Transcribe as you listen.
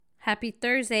Happy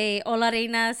Thursday. Hola,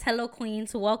 reinas. Hello,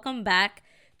 queens. Welcome back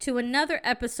to another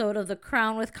episode of the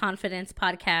Crown with Confidence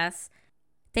podcast.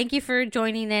 Thank you for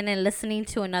joining in and listening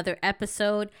to another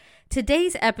episode.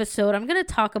 Today's episode, I'm going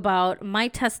to talk about my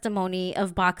testimony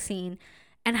of boxing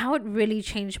and how it really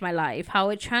changed my life, how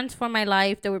it transformed my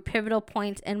life. There were pivotal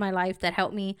points in my life that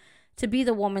helped me to be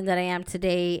the woman that I am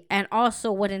today, and also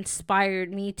what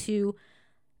inspired me to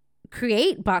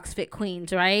create Box Fit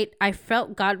Queens, right? I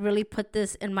felt God really put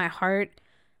this in my heart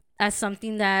as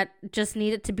something that just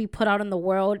needed to be put out in the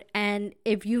world. And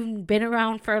if you've been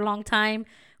around for a long time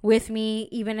with me,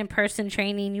 even in person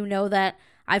training, you know that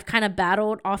I've kind of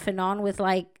battled off and on with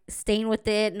like staying with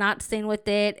it, not staying with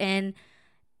it. And,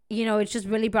 you know, it's just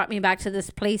really brought me back to this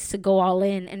place to go all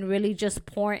in and really just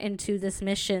pour into this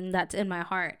mission that's in my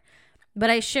heart. But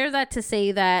I share that to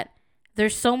say that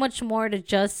there's so much more to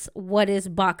just what is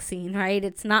boxing, right?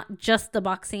 It's not just the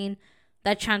boxing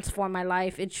that transformed my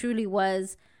life. It truly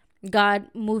was God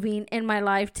moving in my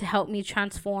life to help me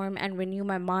transform and renew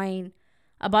my mind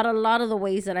about a lot of the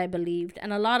ways that I believed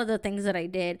and a lot of the things that I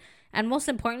did. And most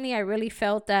importantly, I really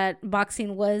felt that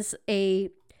boxing was a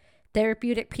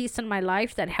therapeutic piece in my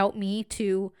life that helped me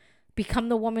to become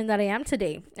the woman that I am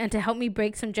today and to help me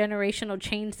break some generational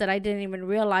chains that I didn't even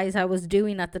realize I was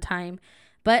doing at the time.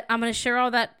 But I'm going to share all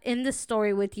that in this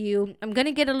story with you. I'm going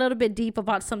to get a little bit deep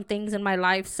about some things in my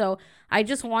life. So I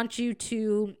just want you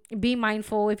to be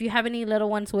mindful. If you have any little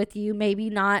ones with you,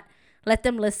 maybe not, let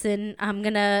them listen. I'm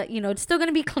going to, it's still going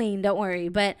to be clean. Don't worry.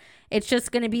 But it's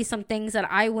just going to be some things that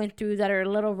I went through that are a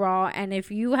little raw. And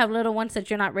if you have little ones that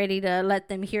you're not ready to let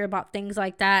them hear about things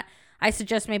like that, I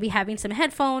suggest maybe having some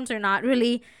headphones or not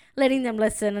really letting them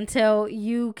listen until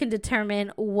you can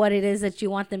determine what it is that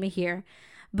you want them to hear.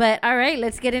 But all right,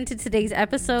 let's get into today's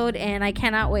episode, and I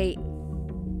cannot wait.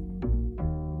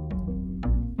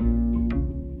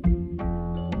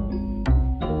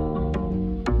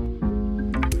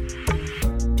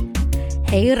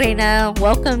 Hey, Reina.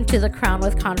 Welcome to the Crown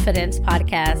with Confidence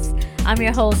podcast. I'm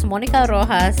your host, Monica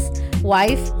Rojas,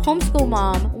 wife, homeschool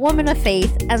mom, woman of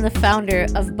faith, and the founder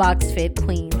of Box Fit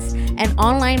Queens, an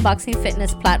online boxing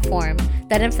fitness platform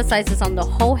that emphasizes on the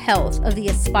whole health of the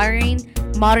aspiring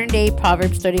modern-day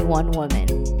Proverbs 31 woman.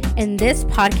 In this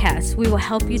podcast, we will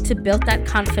help you to build that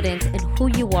confidence in who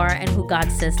you are and who God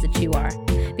says that you are.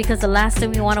 Because the last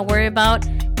thing we want to worry about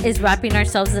is wrapping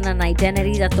ourselves in an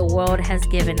identity that the world has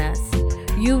given us.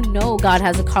 You know God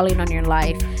has a calling on your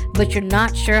life, but you're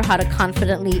not sure how to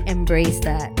confidently embrace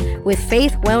that. With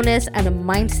faith, wellness, and a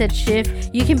mindset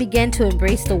shift, you can begin to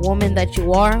embrace the woman that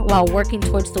you are while working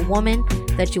towards the woman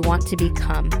that you want to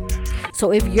become.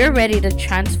 So if you're ready to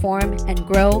transform and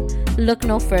grow, look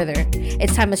no further.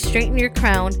 It's time to straighten your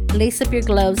crown, lace up your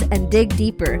gloves, and dig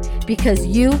deeper because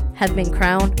you have been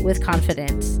crowned with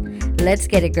confidence. Let's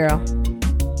get it, girl.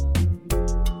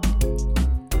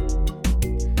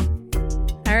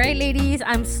 All right, ladies,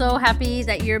 I'm so happy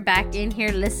that you're back in here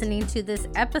listening to this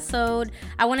episode.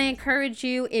 I want to encourage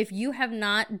you, if you have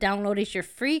not downloaded your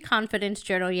free confidence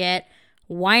journal yet,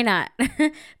 why not?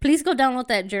 Please go download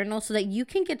that journal so that you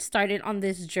can get started on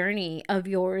this journey of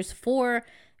yours for,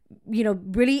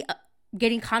 really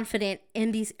getting confident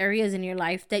in these areas in your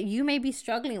life that you may be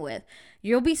struggling with.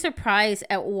 You'll be surprised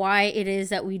at why it is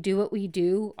that we do what we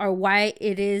do, or why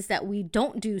it is that we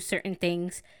don't do certain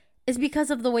things. It's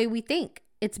because of the way we think.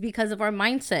 It's because of our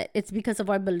mindset. It's because of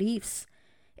our beliefs.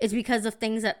 It's because of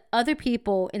things that other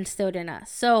people instilled in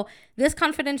us. So this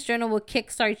confidence journal will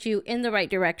kickstart you in the right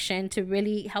direction to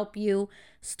really help you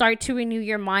start to renew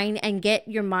your mind and get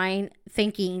your mind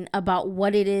thinking about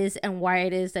what it is and why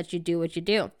it is that you do what you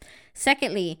do.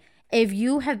 Secondly, if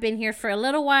you have been here for a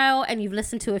little while and you've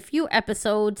listened to a few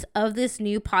episodes of this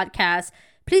new podcast,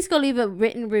 please go leave a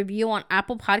written review on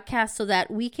Apple Podcasts so that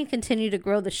we can continue to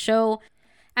grow the show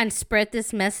and spread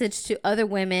this message to other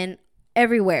women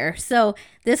everywhere. So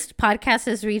this podcast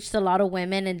has reached a lot of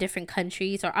women in different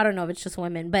countries, or I don't know if it's just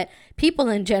women, but people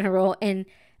in general in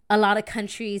a lot of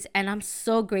countries. And I'm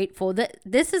so grateful that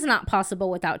this is not possible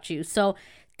without you. So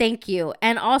thank you.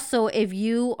 And also, if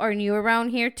you are new around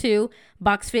here too,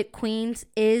 Box Fit Queens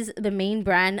is the main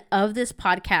brand of this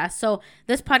podcast. So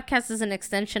this podcast is an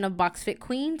extension of Box Fit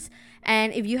Queens.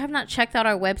 And if you have not checked out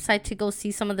our website to go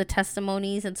see some of the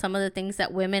testimonies and some of the things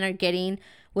that women are getting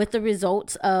with the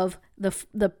results of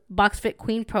the Box Fit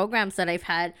Queen programs that I've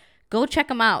had, go check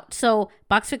them out. So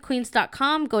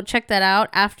boxfitqueens.com, go check that out.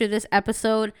 After this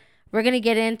episode, we're going to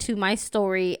get into my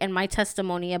story and my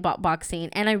testimony about boxing.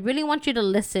 And I really want you to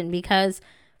listen because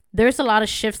there's a lot of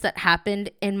shifts that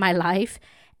happened in my life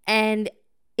and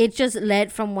it just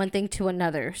led from one thing to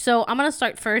another. So I'm going to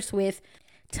start first with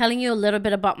telling you a little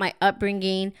bit about my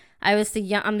upbringing. I'm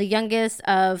the youngest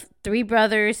of 3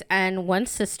 brothers and 1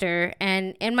 sister.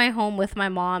 And in my home with my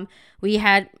mom, we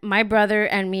had my brother,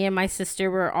 and me and my sister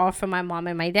were all from my mom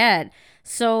and my dad.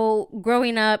 So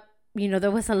growing up,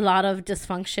 there was a lot of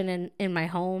dysfunction in my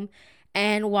home.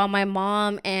 And while my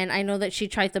mom, and I know that she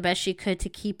tried the best she could to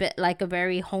keep it like a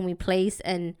very homey place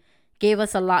and gave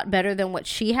us a lot better than what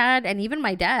she had. And even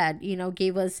my dad,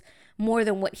 gave us more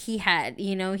than what he had.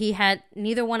 He had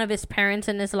neither one of his parents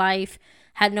in his life,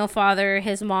 had no father.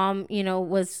 His mom,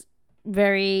 was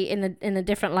very in a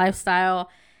different lifestyle.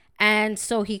 And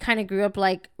so he kind of grew up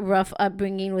like rough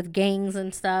upbringing with gangs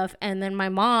and stuff. And then my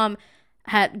mom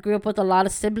grew up with a lot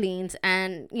of siblings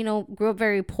and, grew up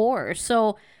very poor.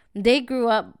 So they grew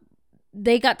up,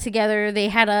 they got together, they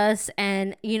had us,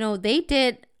 and, they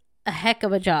did a heck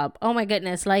of a job. Oh my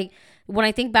goodness. Like, when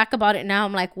I think back about it now,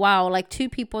 I'm like, wow, like 2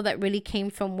 people that really came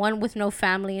from, one with no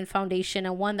family and foundation,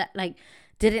 and one that like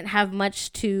didn't have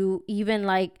much to even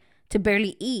like to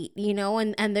barely eat,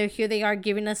 and they are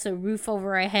giving us a roof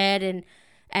over our head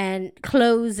and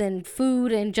clothes and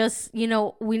food, and just,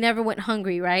 we never went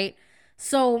hungry, right?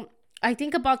 So I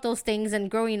think about those things, and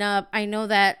growing up, I know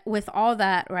that with all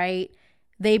that, right,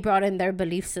 they brought in their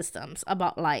belief systems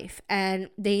about life, and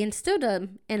they instilled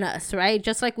them in us, right?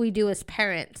 Just like we do as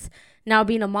parents. Now,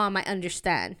 being a mom, I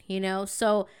understand,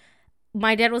 So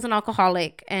my dad was an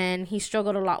alcoholic, and he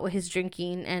struggled a lot with his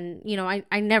drinking. And,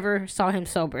 I never saw him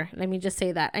sober. Let me just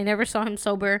say that. I never saw him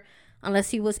sober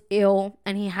unless he was ill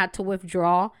and he had to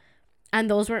withdraw. And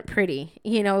those weren't pretty.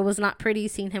 It was not pretty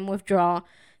seeing him withdraw.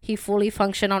 He fully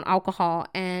functioned on alcohol,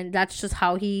 and that's just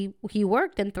how he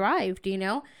worked and thrived,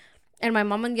 And my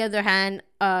mom, on the other hand,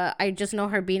 I just know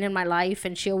her being in my life,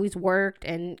 and she always worked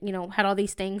and, had all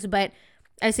these things. But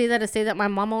I say that to say that my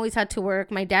mom always had to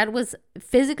work. My dad was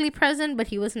physically present, but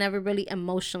he was never really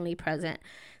emotionally present.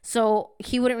 So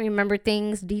he wouldn't remember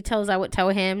details I would tell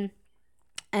him.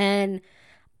 And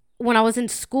when I was in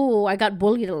school, I got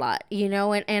bullied a lot,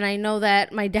 and I know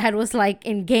that my dad was like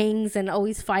in gangs and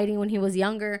always fighting when he was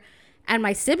younger. And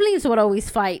my siblings would always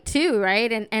fight too,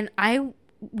 right? And I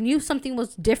knew something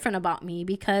was different about me,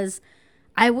 because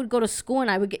I would go to school and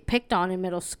I would get picked on in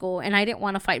middle school, and I didn't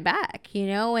want to fight back,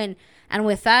 and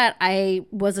with that, I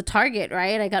was a target,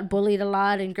 right? I got bullied a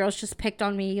lot, and girls just picked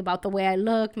on me about the way I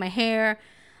looked, my hair.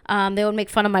 They would make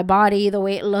fun of my body, the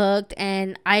way it looked,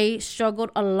 and I struggled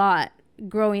a lot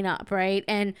growing up, right?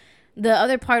 And the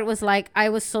other part was like, I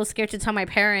was so scared to tell my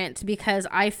parents, because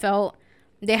I felt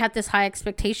they had this high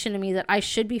expectation of me that I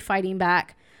should be fighting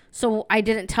back. So I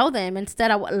didn't tell them.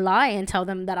 Instead, I would lie and tell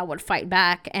them that I would fight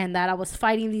back, and that I was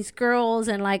fighting these girls,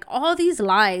 and like all these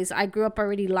lies. I grew up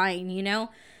already lying,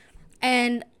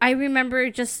 And I remember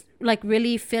just like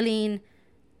really feeling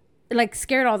like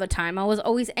scared all the time. I was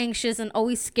always anxious and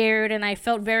always scared, and I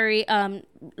felt very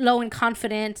low in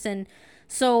confidence. And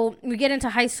so we get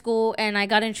into high school, and I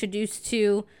got introduced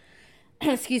to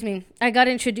I got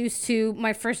introduced to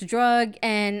my first drug,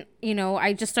 and,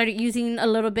 I just started using a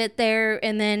little bit there.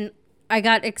 And then I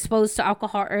got exposed to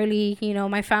alcohol early,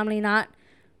 my family not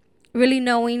really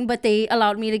knowing, but they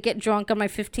allowed me to get drunk on my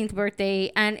 15th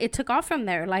birthday. And it took off from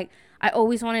there. Like, I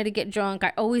always wanted to get drunk.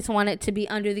 I always wanted to be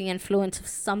under the influence of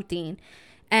something.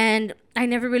 And I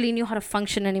never really knew how to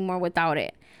function anymore without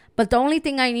it. But the only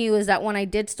thing I knew is that when I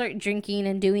did start drinking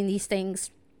and doing these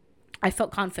things, I felt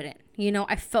confident.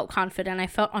 I felt confident. I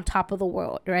felt on top of the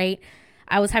world, right?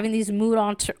 I was having these mood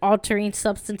altering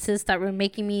substances that were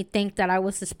making me think that I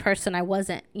was this person I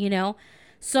wasn't,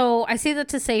 So I say that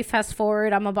to say, fast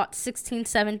forward, I'm about 16.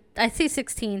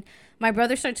 My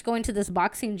brother starts going to this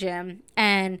boxing gym,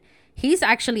 and he's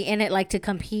actually in it like to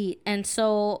compete. And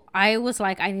so I was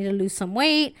like, I need to lose some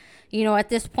weight. At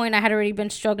this point, I had already been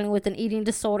struggling with an eating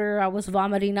disorder. I was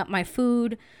vomiting up my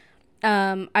food.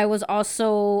 I was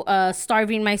also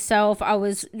starving myself. I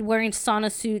was wearing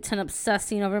sauna suits and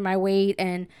obsessing over my weight.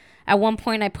 And at one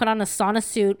point, I put on a sauna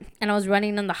suit, and I was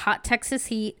running in the hot Texas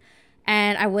heat,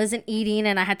 and I wasn't eating,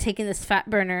 and I had taken this fat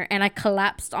burner, and I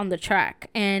collapsed on the track.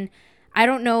 And I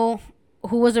don't know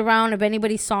who was around, if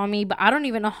anybody saw me, but I don't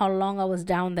even know how long I was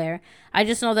down there. I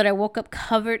just know that I woke up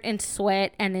covered in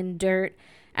sweat and in dirt,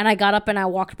 and I got up and I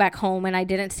walked back home, and I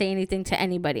didn't say anything to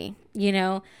anybody,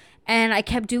 And I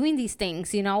kept doing these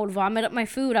things, I would vomit up my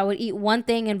food. I would eat one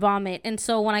thing and vomit. And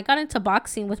so when I got into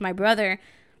boxing with my brother,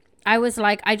 I was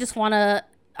like, I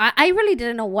really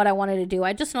didn't know what I wanted to do.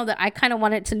 I just know that I kind of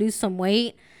wanted to lose some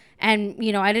weight. And,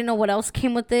 I didn't know what else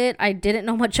came with it. I didn't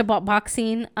know much about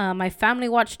boxing. My family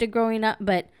watched it growing up,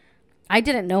 but I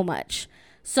didn't know much.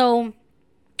 So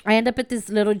I end up at this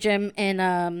little gym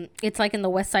in it's like in the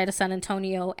west side of San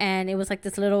Antonio, and it was like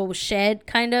this little shed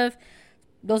kind of.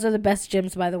 Those are the best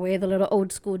gyms, by the way, the little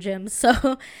old school gyms.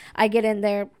 So I get in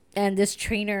there, and this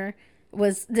trainer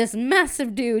was this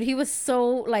massive dude. He was so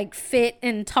like fit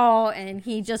and tall, and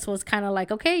he just was kind of like,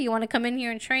 okay, you want to come in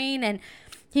here and train? And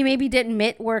he maybe did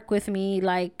mitt work with me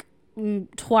like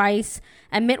twice.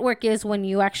 And mitt work is when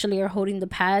you actually are holding the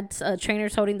pads,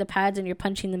 trainers holding the pads, and you're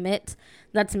punching the mitts.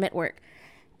 That's mitt work.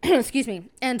 Excuse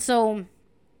me. And so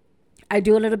I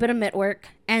do a little bit of mitt work,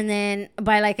 and then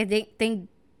by like I think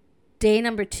day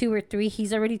number 2 or 3,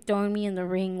 he's already throwing me in the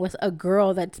ring with a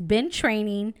girl that's been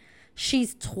training.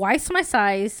 She's twice my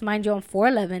size. Mind you, I'm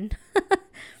 4'11".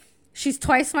 She's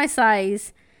twice my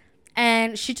size.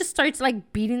 And she just starts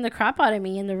like beating the crap out of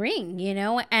me in the ring, you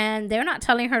know? And they're not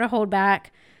telling her to hold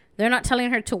back. They're not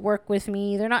telling her to work with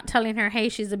me. They're not telling her, hey,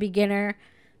 she's a beginner.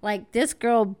 Like, this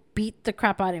girl beat the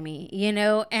crap out of me, you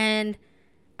know? And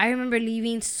I remember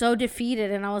leaving so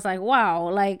defeated. And I was like, wow,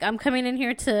 like I'm coming in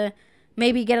here to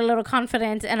maybe get a little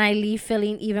confident, and I leave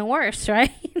feeling even worse,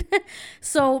 right?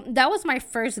 So that was my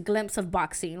first glimpse of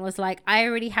boxing, was like I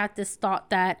already had this thought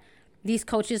that these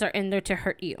coaches are in there to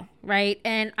hurt you, right?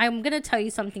 And I'm going to tell you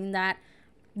something, that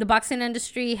the boxing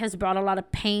industry has brought a lot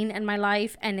of pain in my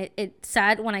life, and it's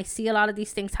sad when I see a lot of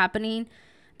these things happening.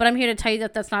 But I'm here to tell you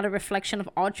that that's not a reflection of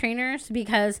all trainers,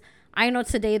 because I know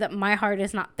today that my heart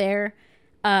is not there.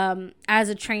 As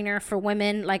a trainer for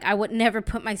women, like I would never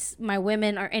put my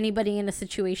women or anybody in a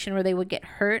situation where they would get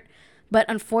hurt. But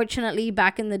unfortunately,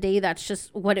 back in the day, that's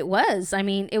just what it was. I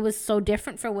mean, it was so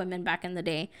different for women back in the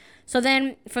day. So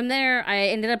then from there, I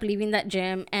ended up leaving that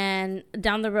gym, and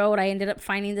down the road, I ended up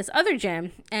finding this other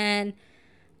gym, and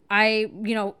I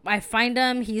find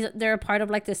them. They're a part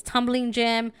of like this tumbling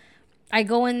gym. I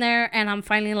go in there, and I'm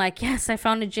finally like, yes, I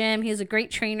found a gym. He's a great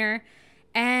trainer.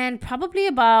 And probably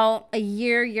about a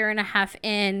year and a half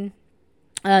in,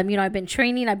 I've been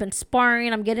training, I've been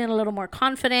sparring, I'm getting a little more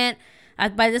confident.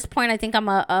 By this point, I think I'm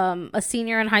a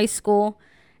senior in high school,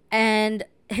 and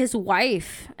his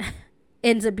wife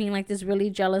ends up being like this really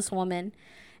jealous woman,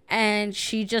 and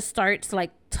she just starts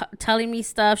like telling me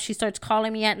stuff. She starts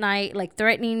calling me at night, like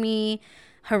threatening me,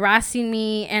 harassing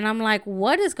me, and I'm like,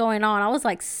 what is going on? I was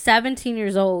like 17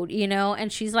 years old, you know,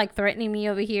 and she's like threatening me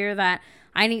over here that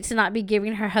I need to not be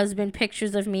giving her husband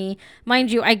pictures of me.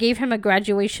 Mind you, I gave him a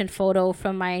graduation photo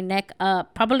from my neck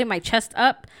up, probably my chest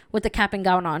up, with the cap and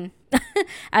gown on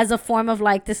as a form of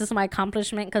like, this is my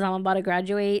accomplishment because I'm about to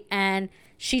graduate. And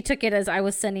she took it as I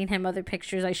was sending him other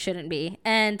pictures I shouldn't be.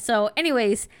 And so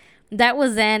anyways, that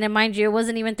was then. And mind you, it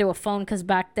wasn't even through a phone, because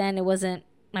back then it wasn't,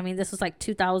 I mean, this was like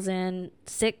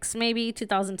 2006, maybe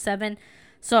 2007.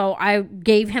 So I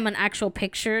gave him an actual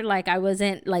picture. Like I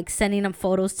wasn't like sending him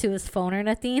photos to his phone or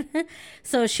nothing.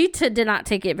 So she did not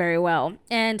take it very well.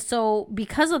 And so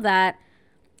because of that,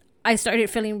 I started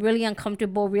feeling really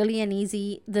uncomfortable, really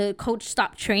uneasy. The coach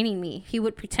stopped training me. He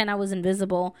would pretend I was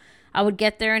invisible. I would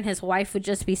get there, and his wife would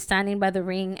just be standing by the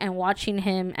ring and watching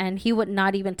him, and he would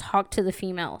not even talk to the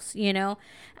females, you know?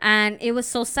 And it was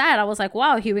so sad. I was like,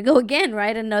 wow, here we go again,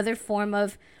 right? Another form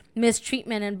of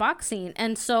mistreatment in boxing.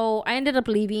 And so I ended up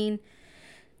leaving,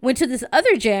 went to this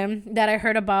other gym that I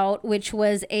heard about, which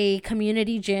was a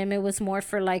community gym. It was more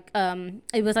for like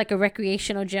it was like a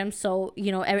recreational gym, so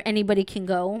anybody can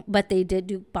go, but they did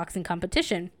do boxing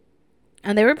competition,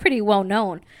 and they were pretty well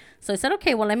known. So I said,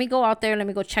 okay, well, let me go out there, let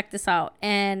me go check this out.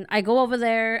 And I go over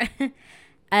there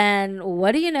and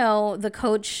what do you know, the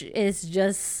coach is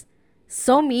just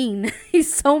so mean.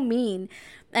 He's so mean.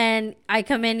 And I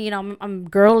come in, I'm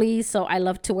girly, so I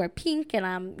love to wear pink, and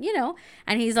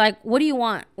and he's like, what do you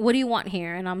want? What do you want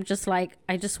here? And I'm just like,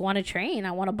 I just want to train.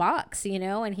 I want to box,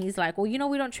 And he's like, well,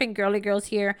 we don't train girly girls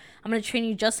here. I'm going to train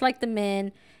you just like the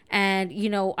men. And,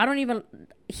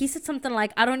 he said something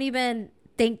like, I don't even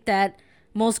think that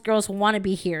most girls want to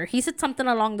be here. He said something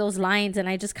along those lines, and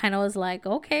I just kind of was like,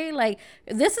 okay, like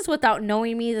this is without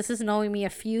knowing me. This is knowing me a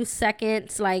few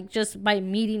seconds, like just by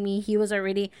meeting me, he was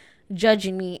already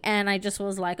judging me. And I just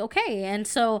was like, okay. And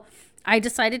so I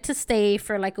decided to stay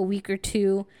for like a week or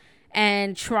two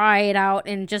and try it out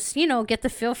and just, get the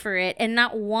feel for it. And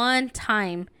not one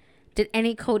time did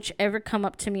any coach ever come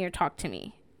up to me or talk to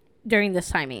me during this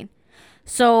timing.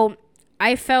 So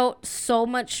I felt so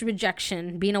much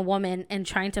rejection being a woman and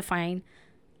trying to find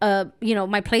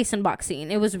my place in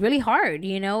boxing. It was really hard.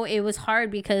 It was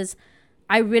hard because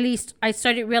I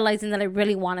started realizing that I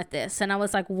really wanted this, and I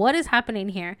was like, what is happening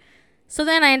here? So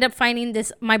then I ended up finding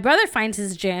this. My brother finds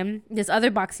his gym, this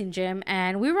other boxing gym,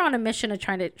 and we were on a mission to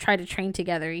try to train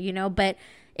together, but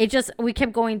we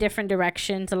kept going different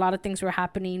directions. A lot of things were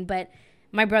happening, but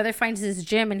my brother finds this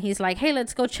gym and he's like, hey,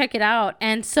 let's go check it out.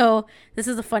 And so this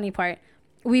is the funny part.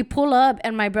 We pull up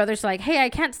and my brother's like, hey, I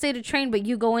can't stay to train, but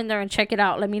you go in there and check it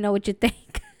out. Let me know what you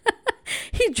think.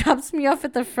 He drops me off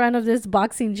at the front of this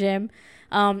boxing gym.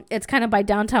 It's kind of by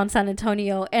downtown San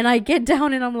Antonio. And I get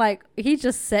down and I'm like, he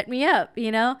just set me up,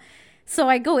 you know? So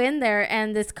I go in there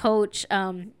and this coach,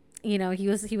 you know, he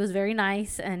was very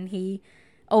nice, and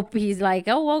he's like,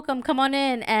 oh, welcome, come on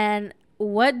in. And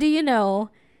what do you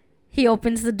know? He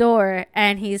opens the door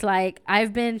and he's like,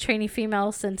 I've been training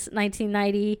females since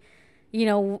 1990. You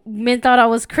know, men thought I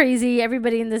was crazy.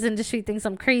 Everybody in this industry thinks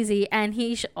I'm crazy. And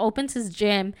he opens his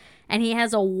gym and he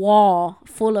has a wall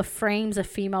full of frames of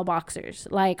female boxers.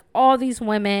 Like all these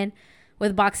women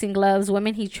with boxing gloves,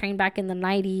 women he trained back in the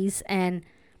 90s. And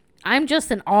I'm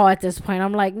just in awe at this point.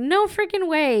 I'm like, no freaking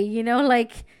way. You know,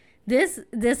 like this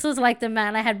was like the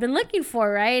man I had been looking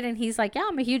for, right? And he's like, yeah,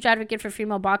 I'm a huge advocate for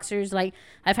female boxers. Like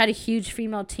I've had a huge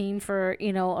female team for,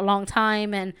 you know, a long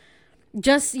time. And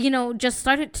just, you know, just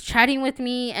started chatting with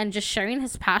me and just sharing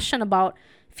his passion about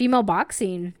female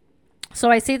boxing. So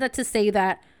I say that to say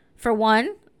that, for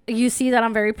one, you see that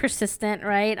I'm very persistent,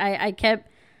 right? I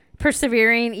kept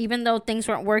persevering even though things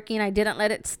weren't working. I didn't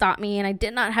let it stop me, and I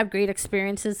did not have great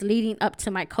experiences leading up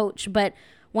to my coach. But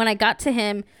when I got to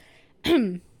him,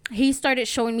 he started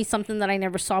showing me something that I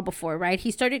never saw before, right?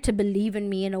 He started to believe in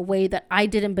me in a way that I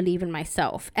didn't believe in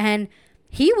myself. And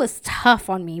he was tough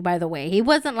on me, by the way. He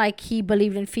wasn't like he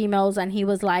believed in females and he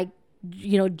was like,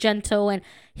 you know, gentle. And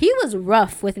he was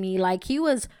rough with me. Like he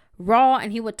was raw,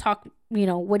 and he would talk, you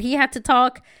know, what he had to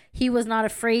talk. He was not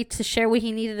afraid to share what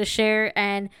he needed to share.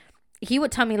 And he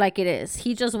would tell me like it is.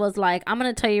 He just was like, I'm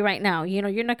going to tell you right now, you know,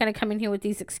 you're not going to come in here with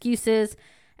these excuses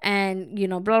and, you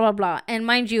know, blah, blah, blah. And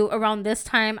mind you, around this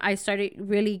time, I started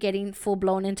really getting full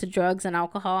blown into drugs and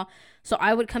alcohol. So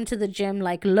I would come to the gym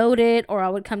like loaded, or I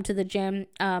would come to the gym,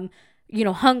 you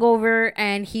know, hungover.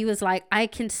 And he was like, I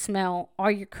can smell all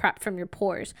your crap from your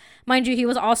pores. Mind you, he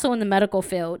was also in the medical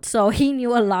field. So he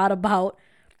knew a lot about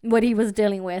what he was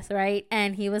dealing with, right?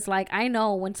 And he was like, I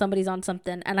know when somebody's on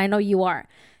something, and I know you are.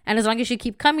 And as long as you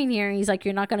keep coming here, he's like,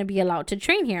 you're not going to be allowed to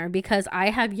train here because I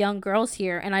have young girls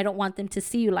here and I don't want them to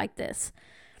see you like this.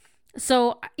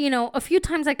 So, you know, a few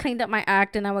times I cleaned up my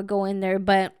act and I would go in there.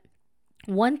 But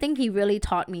one thing he really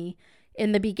taught me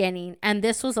in the beginning, and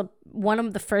this was one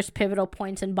of the first pivotal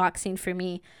points in boxing for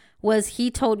me, was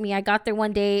he told me, I got there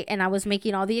one day and I was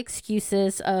making all the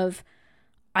excuses of,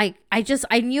 I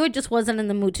knew I just wasn't in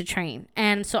the mood to train.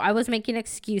 And so I was making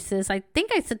excuses. I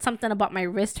think I said something about my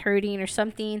wrist hurting or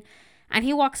something. And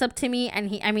he walks up to me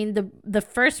and the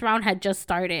first round had just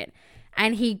started.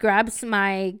 And he grabs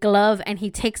my glove and he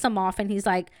takes them off and he's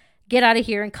like, get out of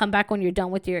here and come back when you're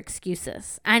done with your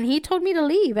excuses. And he told me to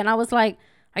leave. And I was like,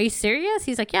 are you serious?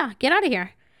 He's like, yeah, get out of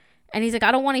here. And he's like,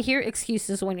 I don't want to hear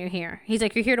excuses when you're here. He's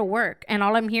like, you're here to work. And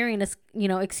all I'm hearing is, you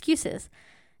know, excuses.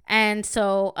 And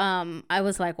so I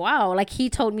was like, wow, like he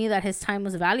told me that his time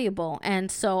was valuable. And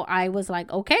so I was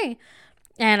like, okay.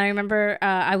 And I remember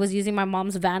I was using my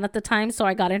mom's van at the time. So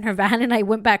I got in her van and I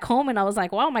went back home and I was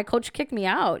like, wow, my coach kicked me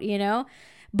out, you know.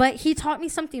 But he taught me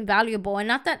something valuable. And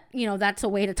not that, you know, that's a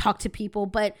way to talk to people.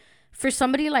 But for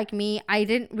somebody like me, I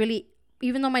didn't really,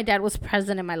 even though my dad was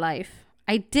present in my life,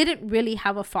 I didn't really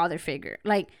have a father figure.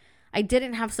 Like I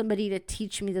didn't have somebody to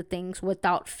teach me the things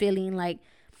without feeling like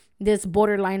this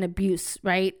borderline abuse,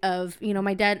 right? Of, you know,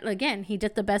 my dad, again, he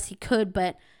did the best he could,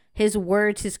 but his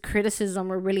words, his criticism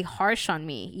were really harsh on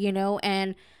me, you know,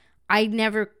 and I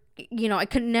never, you know, I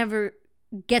could never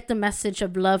get the message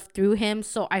of love through him.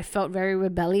 So I felt very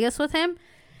rebellious with him.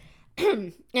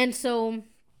 And so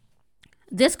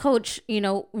this coach, you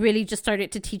know, really just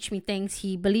started to teach me things.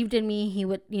 He believed in me. He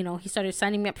would, you know, he started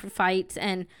signing me up for fights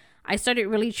and I started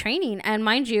really training. And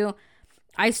mind you,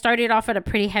 I started off at a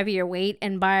pretty heavier weight.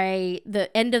 And by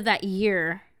the end of that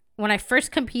year, when I first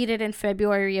competed in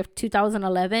February of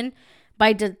 2011,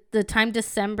 by the time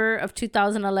December of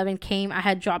 2011 came, I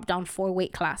had dropped down 4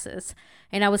 weight classes.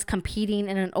 And I was competing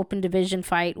in an open division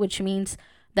fight, which means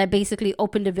that basically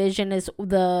open division is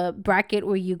the bracket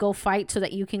where you go fight so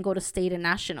that you can go to state and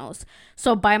nationals.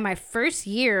 So by my first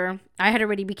year, I had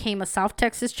already became a South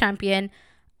Texas champion.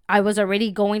 I was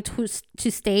already going to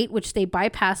state, which they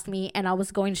bypassed me, and I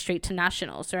was going straight to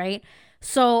nationals, right?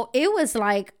 So it was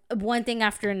like one thing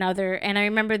after another. And I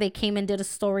remember they came and did a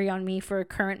story on me for a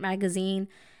Current magazine,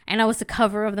 and I was the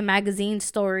cover of the magazine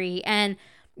story. And,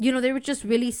 you know, they were just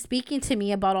really speaking to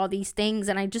me about all these things.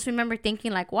 And I just remember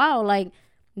thinking like, wow, like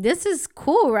this is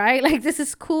cool, right? Like this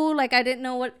is cool. Like I didn't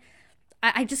know what,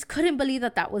 I just couldn't believe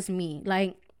that was me.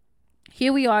 Like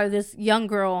here we are, this young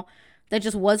girl that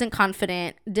just wasn't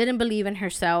confident, didn't believe in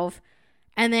herself.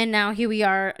 And then now here we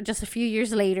are just a few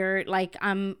years later, like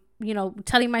I'm,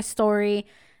 telling my story.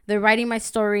 They're writing my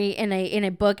story in a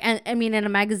book, and I mean in a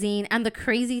magazine. And the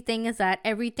crazy thing is that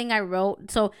everything I wrote,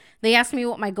 so they asked me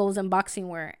what my goals in boxing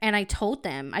were, and I told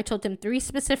them 3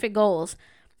 specific goals.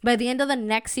 By the end of the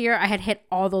next year, I had hit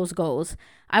all those goals.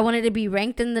 I wanted to be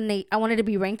ranked in the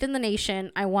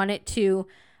nation. I wanted to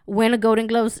win a Golden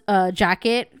Gloves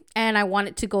jacket, and I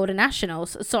wanted to go to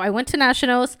nationals. So I went to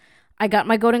nationals. I got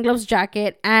my Golden Gloves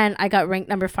jacket, and I got ranked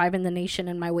number 5 in the nation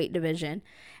in my weight division.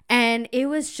 And it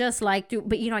was just like, dude,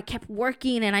 but I kept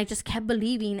working and I just kept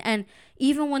believing. And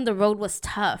even when the road was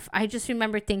tough, I just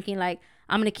remember thinking like,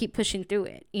 I'm going to keep pushing through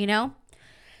it,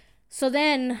 So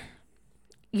then,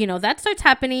 that starts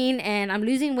happening and I'm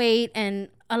losing weight and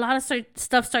a lot of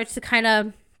stuff starts to kind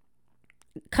of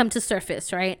come to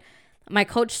surface, right? My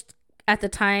coach at the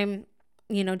time,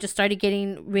 just started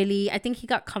getting really, I think he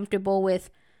got comfortable with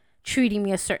treating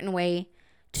me a certain way,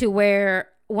 to where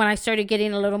when I started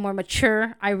getting a little more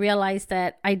mature, I realized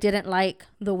that I didn't like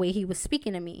the way he was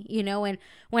speaking to me, and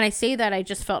when I say that, I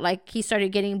just felt like he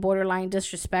started getting borderline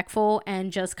disrespectful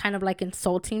and just kind of like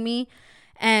insulting me.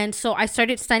 And so I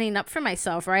started standing up for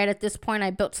myself, right? At this point,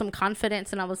 I built some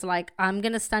confidence and I was like, I'm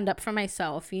going to stand up for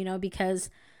myself, because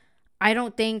I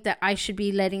don't think that I should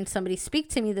be letting somebody speak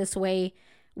to me this way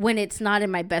when it's not in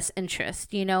my best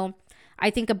interest, I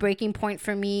think a breaking point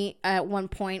for me at one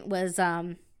point was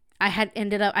I had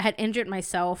injured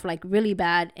myself like really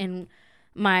bad in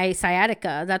my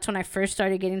sciatica. That's when I first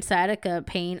started getting sciatica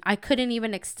pain. I couldn't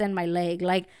even extend my leg.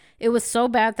 Like it was so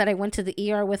bad that I went to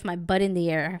the ER with my butt in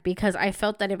the air because I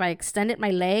felt that if I extended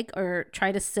my leg or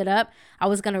tried to sit up, I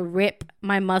was going to rip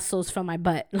my muscles from my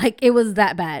butt. Like it was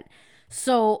that bad.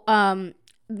 So,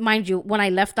 mind you, when I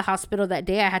left the hospital that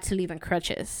day, I had to leave in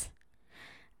crutches.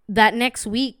 That next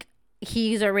week,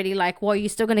 he's already like, well, are you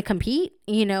still going to compete?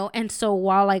 And so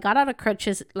while I got out of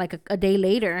crutches like a day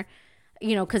later,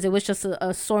 because it was just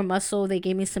a sore muscle, they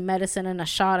gave me some medicine and a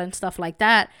shot and stuff like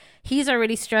that. He's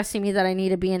already stressing me that I need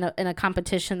to be in a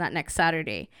competition that next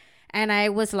Saturday. And I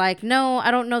was like, no,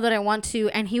 I don't know that I want to.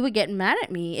 And he would get mad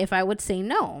at me if I would say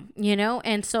no,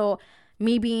 And so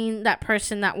me being that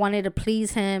person that wanted to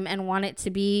please him and wanted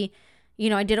to be,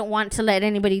 I didn't want to let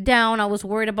anybody down. I was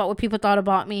worried about what people thought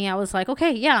about me. I was like,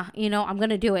 okay, yeah, I'm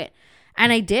going to do it.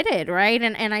 And I did it, right?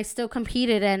 And I still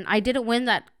competed and I didn't win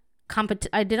that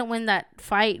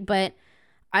fight, but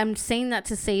I'm saying that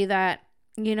to say that,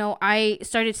 I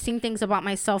started seeing things about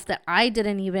myself that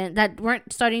that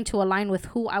weren't starting to align with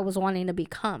who I was wanting to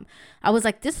become. I was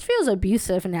like, this feels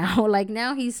abusive now. Like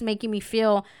now he's making me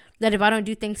feel that if I don't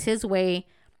do things his way,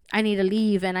 I need to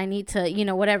leave and I need to,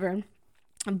 whatever.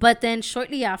 But then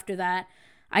shortly after that,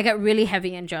 I got really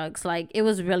heavy in drugs. Like it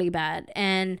was really bad.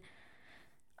 And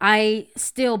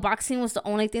boxing was the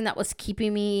only thing that was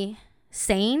keeping me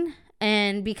sane.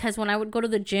 And because when I would go to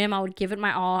the gym, I would give it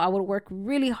my all. I would work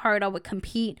really hard. I would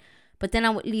compete. But then I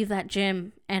would leave that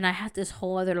gym and I had this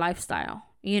whole other lifestyle,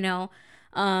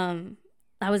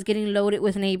 I was getting loaded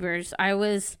with neighbors. I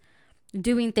was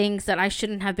doing things that I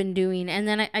shouldn't have been doing. And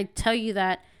then I tell you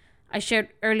that I shared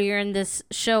earlier in this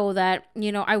show that,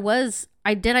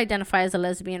 I did identify as a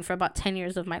lesbian for about 10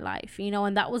 years of my life,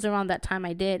 and that was around that time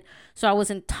I did. So I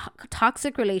was in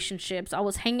toxic relationships. I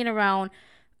was hanging around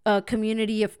a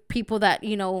community of people that,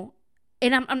 and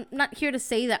I'm not here to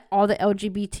say that all the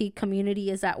LGBT community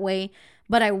is that way,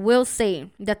 but I will say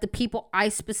that the people I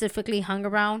specifically hung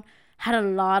around had a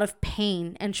lot of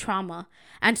pain and trauma.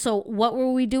 And so what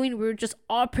were we doing? We were just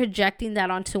all projecting that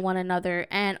onto one another.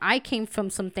 And I came from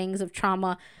some things of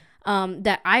trauma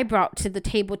that I brought to the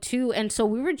table too. And so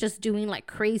we were just doing like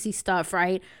crazy stuff,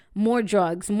 right? More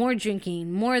drugs, more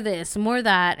drinking, more this, more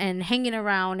that, and hanging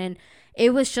around. And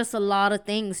it was just a lot of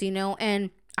things,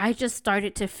 and I just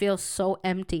started to feel so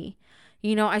empty.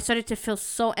 I started to feel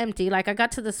so empty. Like I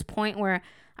got to this point where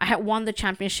I had won the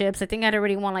championships. I think I'd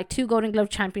already won like 2 Golden Glove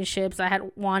championships. I had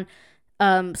won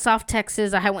South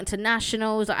Texas. I had went to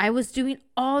nationals. I was doing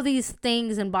all these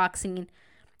things in boxing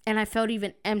and I felt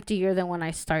even emptier than when I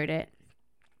started.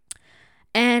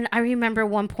 And I remember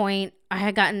one point I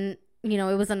had gotten,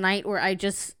 it was a night where I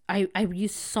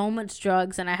used so much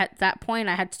drugs, and at that point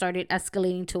I had started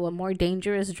escalating to a more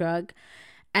dangerous drug.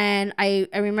 And I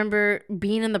remember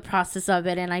being in the process of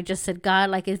it, and I just said, God,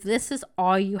 like, if this is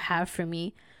all you have for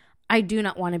me, I do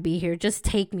not want to be here. Just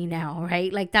take me now,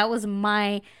 right? Like, that was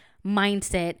my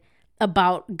mindset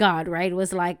about God, right? It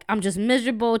was like, I'm just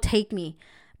miserable, take me.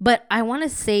 But I want to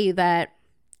say that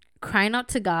crying out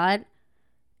to God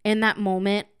in that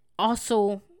moment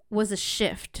also was a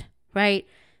shift, right?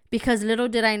 Because little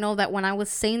did I know that when I was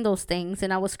saying those things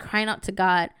and I was crying out to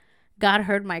God, God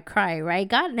heard my cry, right?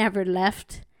 God never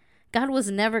left. God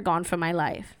was never gone from my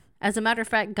life. As a matter of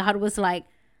fact, God was like,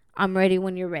 I'm ready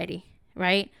when you're ready,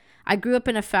 right? I grew up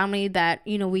in a family that,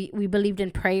 we believed in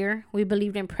prayer. We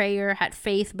believed in prayer, had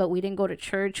faith, but we didn't go to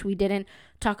church. We didn't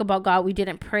talk about God. We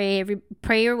didn't pray. Every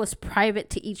prayer was private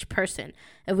to each person.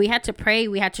 If we had to pray,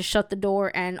 we had to shut the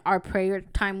door, and our prayer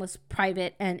time was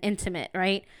private and intimate,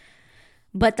 right?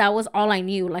 But that was all I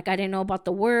knew. Like, I didn't know about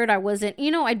the word. I wasn't,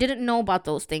 I didn't know about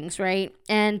those things, right?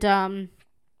 And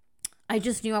I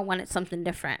just knew I wanted something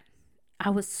different.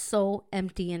 I was so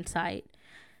empty inside.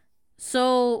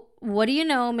 So what do you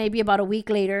know? Maybe about a week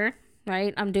later,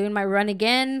 right? I'm doing my run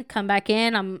again, come back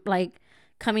in. I'm like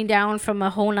coming down from a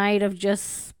whole night of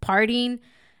just partying.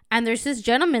 And there's this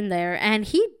gentleman there, and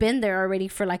he'd been there already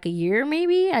for like a year,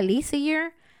 maybe at least a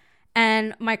year.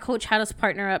 And my coach had us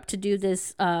partner up to do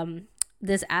this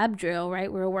ab drill,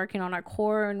 right? We were working on our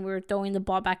core, and we were throwing the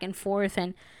ball back and forth.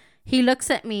 And he looks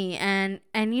at me, and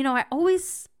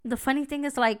the funny thing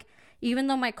is, like, even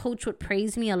though my coach would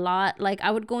praise me a lot, like,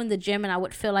 I would go in the gym and I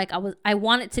would feel like I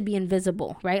wanted to be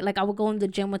invisible, right? Like, I would go in the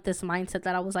gym with this mindset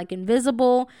that I was like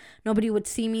invisible. Nobody would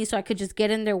see me, so I could just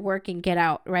get in there, work, and get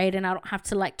out, right? And I don't have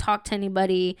to like talk to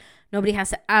anybody. Nobody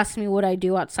has to ask me what I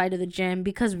do outside of the gym,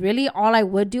 because really all I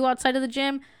would do outside of the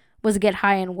gym was get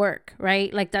high and work,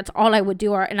 right? Like, that's all I would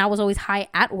do. And I was always high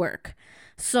at work.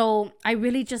 So I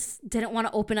really just didn't want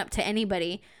to open up to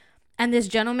anybody. And this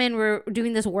gentleman, we're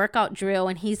doing this workout drill,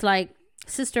 and he's like,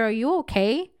 sister, are you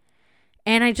okay?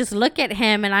 And I just look at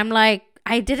him, and I'm like,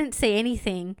 I didn't say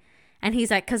anything. And he's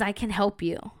like, because I can help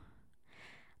you.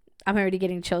 I'm already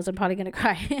getting chills. I'm probably going to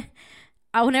cry.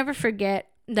 I will never forget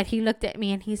that he looked at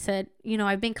me and he said,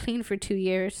 I've been clean for 2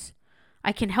 years.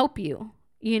 I can help you,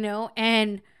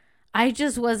 And I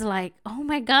just was like, oh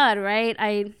my God, right?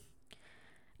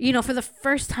 For the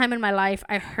first time in my life,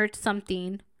 I heard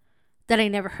something that I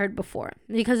never heard before,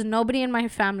 because nobody in my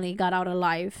family got out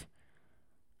alive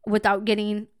without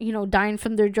getting, dying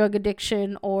from their drug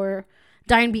addiction, or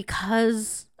dying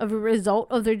because of a result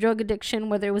of their drug addiction,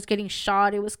 whether it was getting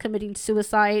shot, it was committing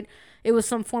suicide, it was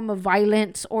some form of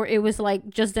violence, or it was like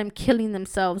just them killing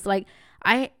themselves. Like,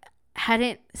 I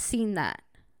hadn't seen that.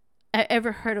 I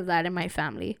ever heard of that in my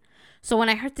family. So when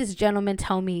I heard this gentleman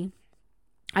tell me,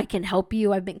 I can help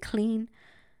you, I've been clean,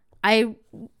 I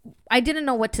didn't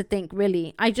know what to think,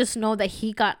 really. I just know that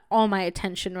he got all my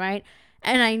attention, right?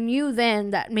 And I knew then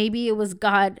that maybe it was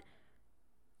God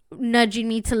nudging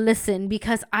me to listen,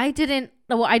 because I didn't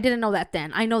know that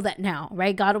then. I know that now,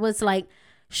 right? God was like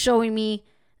showing me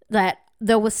that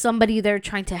there was somebody there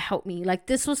trying to help me. Like,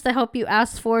 this was the help you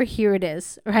asked for. Here it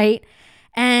is, right?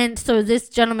 And so this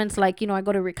gentleman's like, I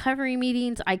go to recovery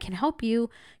meetings. I can help you,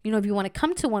 if you want to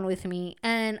come to one with me.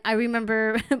 And I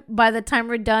remember by the time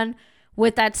we're done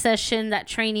with that session, that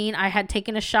training, I had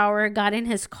taken a shower, got in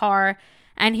his car,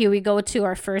 and here we go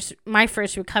to my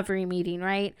first recovery meeting,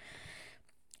 right?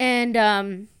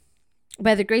 And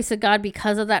by the grace of God,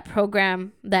 because of that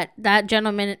program, that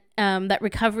gentleman, that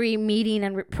recovery meeting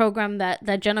and program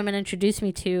that gentleman introduced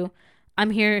me to,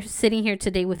 I'm sitting here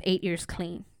today with 8 years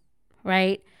clean.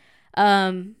 Right?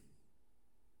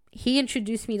 He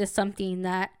introduced me to something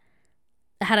that,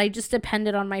 had I just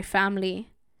depended on my family,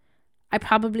 I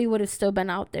probably would have still been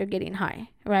out there getting high,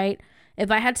 right? If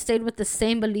I had stayed with the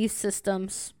same belief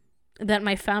systems that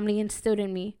my family instilled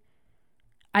in me,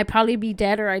 I'd probably be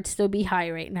dead, or I'd still be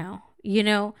high right now.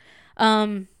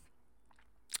 I'm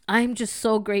just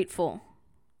so grateful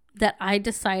that I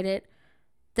decided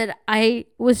that I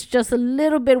was just a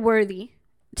little bit worthy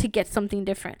to get something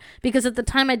different, because at the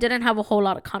time I didn't have a whole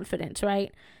lot of confidence,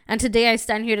 right? And today I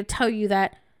stand here to tell you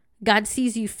that God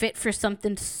sees you fit for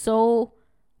something so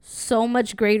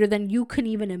much greater than you could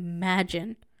even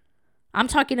imagine. I'm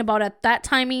talking about, at that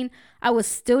timing, I was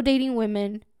still dating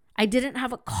women. I didn't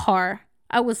have a car.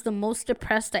 I was the most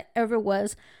depressed I ever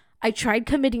was. I tried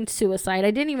committing suicide.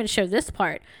 I didn't even share this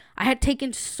part. I had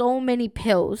taken so many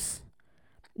pills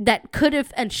that could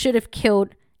have and should have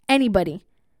killed anybody.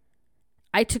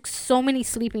 I took so many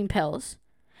sleeping pills.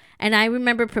 And I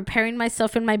remember preparing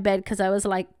myself in my bed, because I was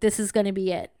like, this is going to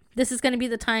be it. This is going to be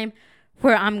the time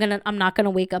where I'm not going to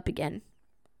wake up again.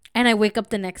 And I wake up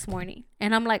the next morning,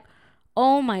 and I'm like,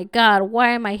 oh my God, why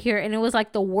am I here? And it was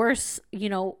like the worst,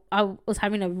 I was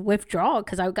having a withdrawal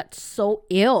because I got so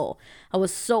ill. I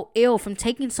was so ill from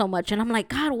taking so much. And I'm like,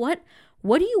 God, what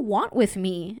do you want with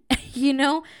me?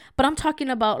 But I'm talking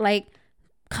about like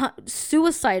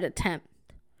suicide attempt.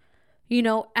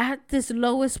 At this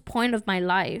lowest point of my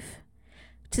life,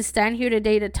 to stand here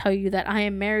today to tell you that I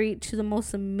am married to the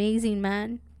most amazing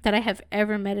man that I have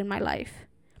ever met in my life.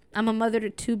 I'm a mother to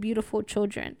 2 beautiful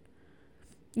children.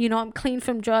 I'm clean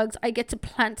from drugs. I get to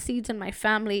plant seeds in my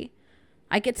family.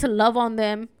 I get to love on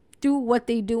them, do what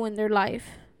they do in their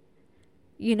life,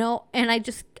 and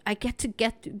I get to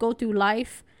go through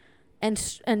life,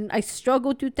 and I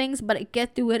struggle through things, but I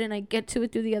get through it, and I get to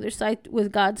it through the other side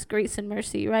with God's grace and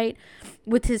mercy, right?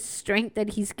 With his strength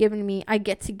that he's given me, I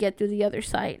get to get through the other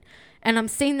side. And I'm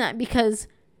saying that because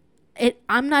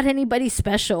I'm not anybody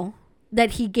special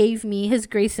that he gave me his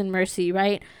grace and mercy,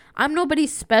 right? I'm nobody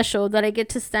special that I get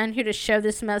to stand here to share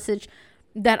this message,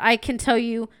 that I can tell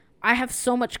you I have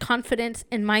so much confidence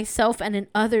in myself and in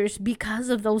others because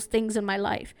of those things in my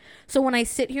life. So when I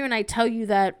sit here and I tell you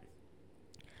that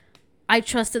I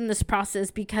trust in this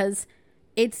process because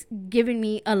it's given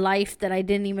me a life that I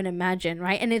didn't even imagine,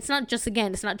 right? And it's not just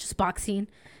boxing.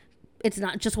 It's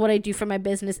not just what I do for my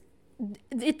business.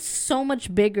 It's so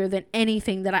much bigger than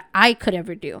anything that I could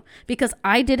ever do, because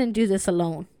I didn't do this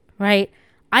alone, right?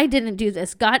 I didn't do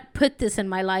this. God put this in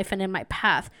my life and in my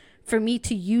path for me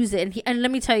to use it. And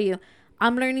let me tell you,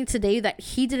 I'm learning today that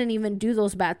he didn't even do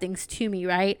those bad things to me,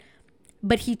 right?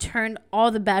 But he turned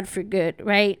all the bad for good,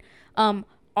 right?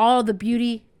 All the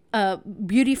beauty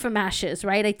from ashes,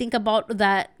 right? I think about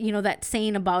that, that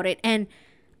saying about it. And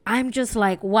I'm just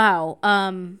like, wow,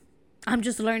 I'm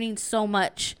just learning so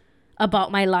much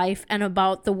about my life and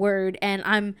about the word. And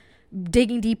I'm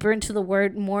digging deeper into the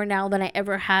word more now than I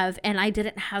ever have. And I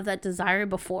didn't have that desire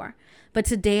before, but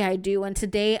today I do. And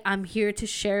today I'm here to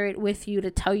share it with you,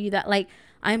 to tell you that, like,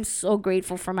 I'm so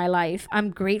grateful for my life.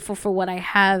 I'm grateful for what I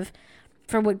have,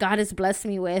 for what God has blessed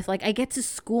me with. Like, I get to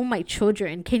school my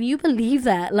children. Can you believe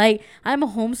that? Like, I'm a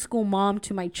homeschool mom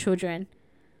to my children.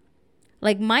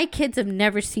 Like, my kids have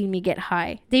never seen me get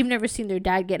high. They've never seen their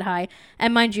dad get high.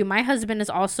 And mind you, my husband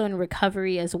is also in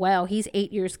recovery as well. He's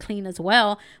 8 years clean as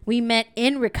well. We met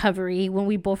in recovery when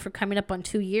we both were coming up on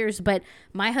 2 years. But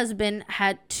my husband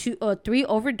had 3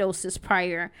 overdoses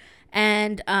prior.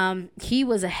 And he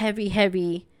was a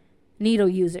heavy needle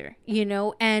user,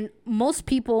 And most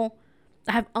people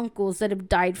have uncles that have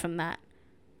died from that.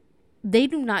 They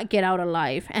do not get out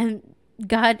alive. And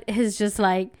God has just,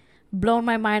 like, blown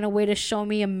my mind away to show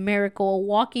me a miracle, a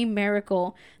walking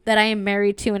miracle that I am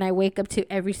married to and I wake up to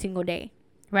every single day,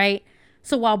 right?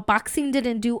 So while boxing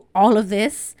didn't do all of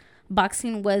this,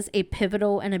 boxing was a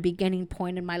pivotal and a beginning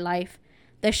point in my life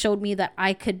that showed me that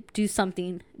I could do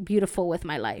something beautiful with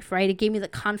my life, right? It gave me the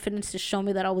confidence to show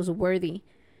me that I was worthy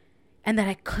and that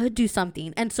I could do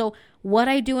something. And so what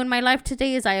I do in my life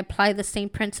today is I apply the same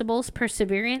principles: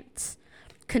 perseverance,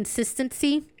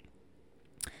 consistency,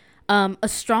 a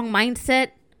strong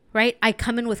mindset, right? I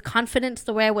come in with confidence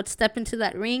the way I would step into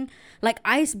that ring. Like,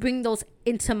 I bring those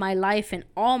into my life in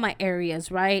all my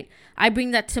areas, right? I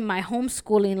bring that to my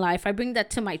homeschooling life. I bring that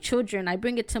to my children. I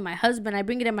bring it to my husband. I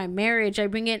bring it in my marriage. I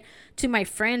bring it to my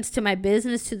friends, to my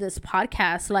business, to this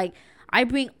podcast. Like, I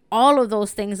bring all of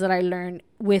those things that I learned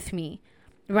with me,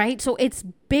 right? So it's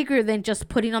bigger than just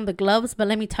putting on the gloves. But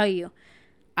let me tell you,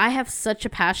 I have such a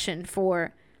passion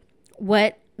for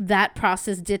what that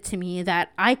process did to me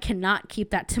that I cannot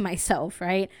keep that to myself,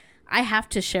 right? I have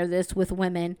to share this with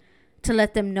women to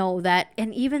let them know that.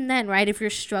 And even then, right, if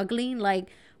you're struggling, like,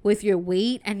 with your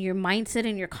weight and your mindset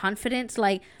and your confidence,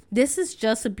 like, this is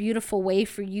just a beautiful way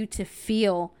for you to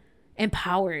feel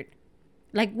empowered.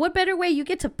 Like, what better way? You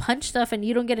get to punch stuff and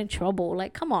you don't get in trouble.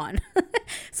 Like, come on.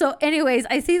 So anyways,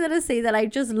 I say that to say that I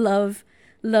just love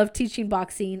teaching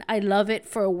boxing. I love it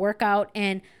for a workout,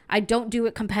 and I don't do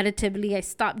it competitively. I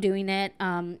stopped doing it.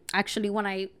 Actually, when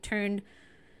I turned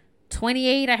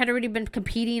 28, I had already been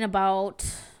competing about,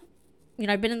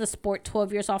 I've been in the sport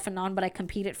 12 years off and on, but I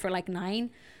competed for like 9.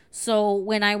 So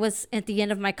when I was at the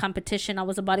end of my competition, I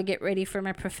was about to get ready for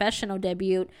my professional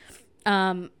debut.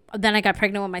 Then I got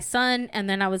pregnant with my son, and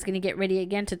then I was going to get ready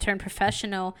again to turn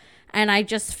professional. And I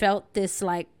just felt this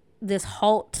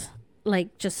halt,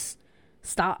 like, just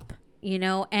stop,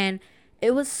 and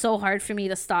it was so hard for me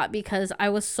to stop because I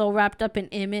was so wrapped up in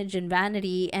image and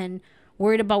vanity and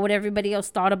worried about what everybody else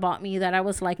thought about me that I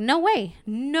was like, no way,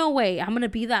 I'm gonna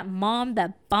be that mom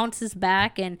that bounces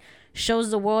back and shows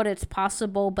the world it's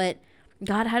possible. But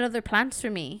God had other plans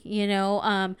for me.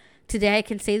 Today I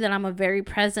can say that I'm a very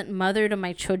present mother to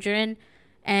my children.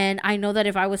 And I know that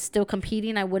if I was still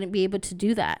competing, I wouldn't be able to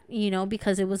do that,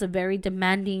 because it was a very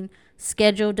demanding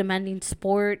schedule, demanding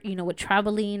sport, with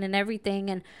traveling and everything.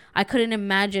 And I couldn't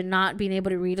imagine not being able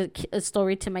to read a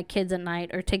story to my kids at night,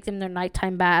 or take them their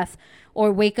nighttime bath,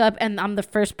 or wake up and I'm the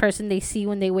first person they see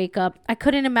when they wake up. I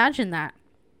couldn't imagine that,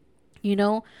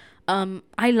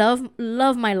 I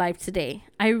love my life today.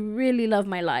 I really love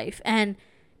my life. And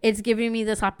it's giving me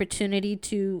this opportunity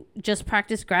to just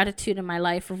practice gratitude in my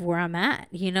life of where I'm at,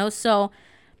 So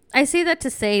I say that to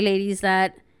say, ladies,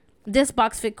 that this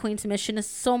Box Fit Queens mission is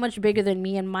so much bigger than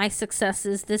me and my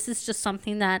successes. This is just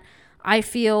something that I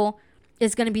feel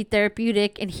is going to be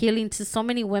therapeutic and healing to so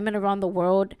many women around the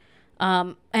world.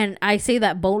 And I say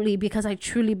that boldly because I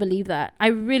truly believe that. I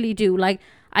really do. Like,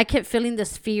 I kept feeling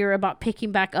this fear about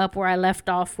picking back up where I left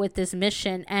off with this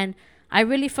mission. And I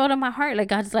really felt in my heart, like,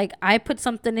 God's like, I put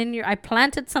something in you. I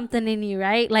planted something in you,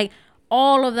 right? Like,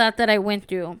 all of that I went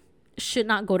through should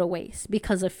not go to waste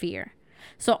because of fear.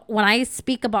 So when I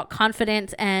speak about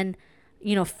confidence and,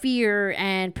 fear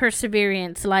and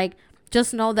perseverance, like,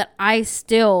 just know that I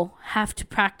still have to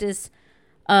practice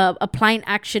applying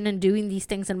action and doing these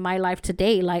things in my life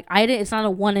today. Like, it's not a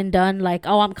one and done, like,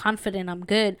 oh, I'm confident, I'm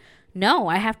good. No,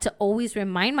 I have to always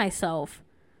remind myself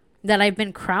that I've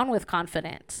been crowned with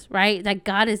confidence, right? That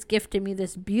God has gifted me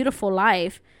this beautiful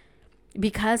life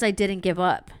because I didn't give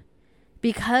up.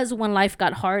 Because when life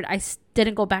got hard, I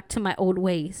didn't go back to my old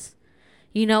ways.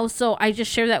 So I just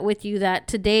share that with you, that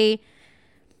today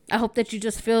I hope that you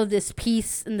just feel this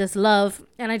peace and this love.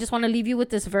 And I just want to leave you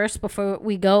with this verse before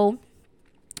we go.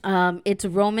 It's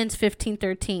Romans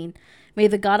 15:13. May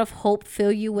the God of hope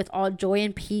fill you with all joy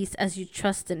and peace as you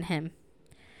trust in him.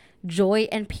 Joy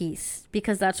and peace,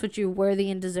 because that's what you're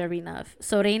worthy and deserving of.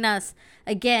 So, reinas,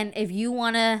 again, if you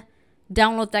want to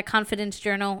download that confidence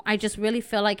journal, I just really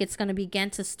feel like it's going to begin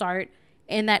to start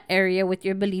in that area with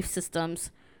your belief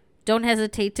systems. Don't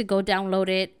hesitate to go download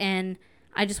it. And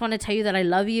I just want to tell you that I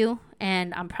love you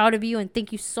and I'm proud of you, and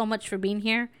thank you so much for being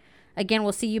here. Again,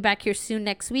 we'll see you back here soon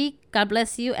next week. God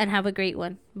bless you and have a great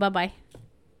one. Bye-bye.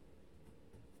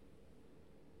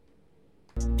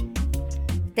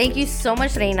 Thank you so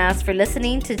much, reinas, for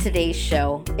listening to today's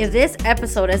show. If this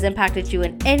episode has impacted you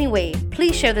in any way,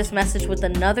 please share this message with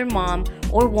another mom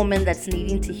or woman that's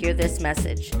needing to hear this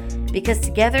message. Because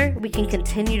together, we can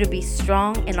continue to be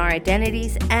strong in our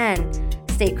identities and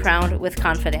stay crowned with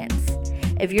confidence.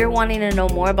 If you're wanting to know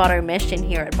more about our mission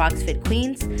here at Box Fit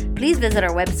Queens, please visit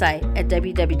our website at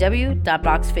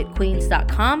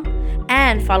www.boxfitqueens.com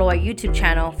and follow our YouTube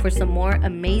channel for some more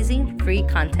amazing free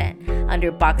content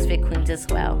under Box Fit Queens as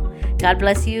well. God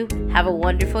bless you. Have a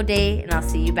wonderful day, and I'll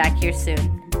see you back here soon.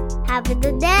 Have a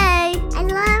good day.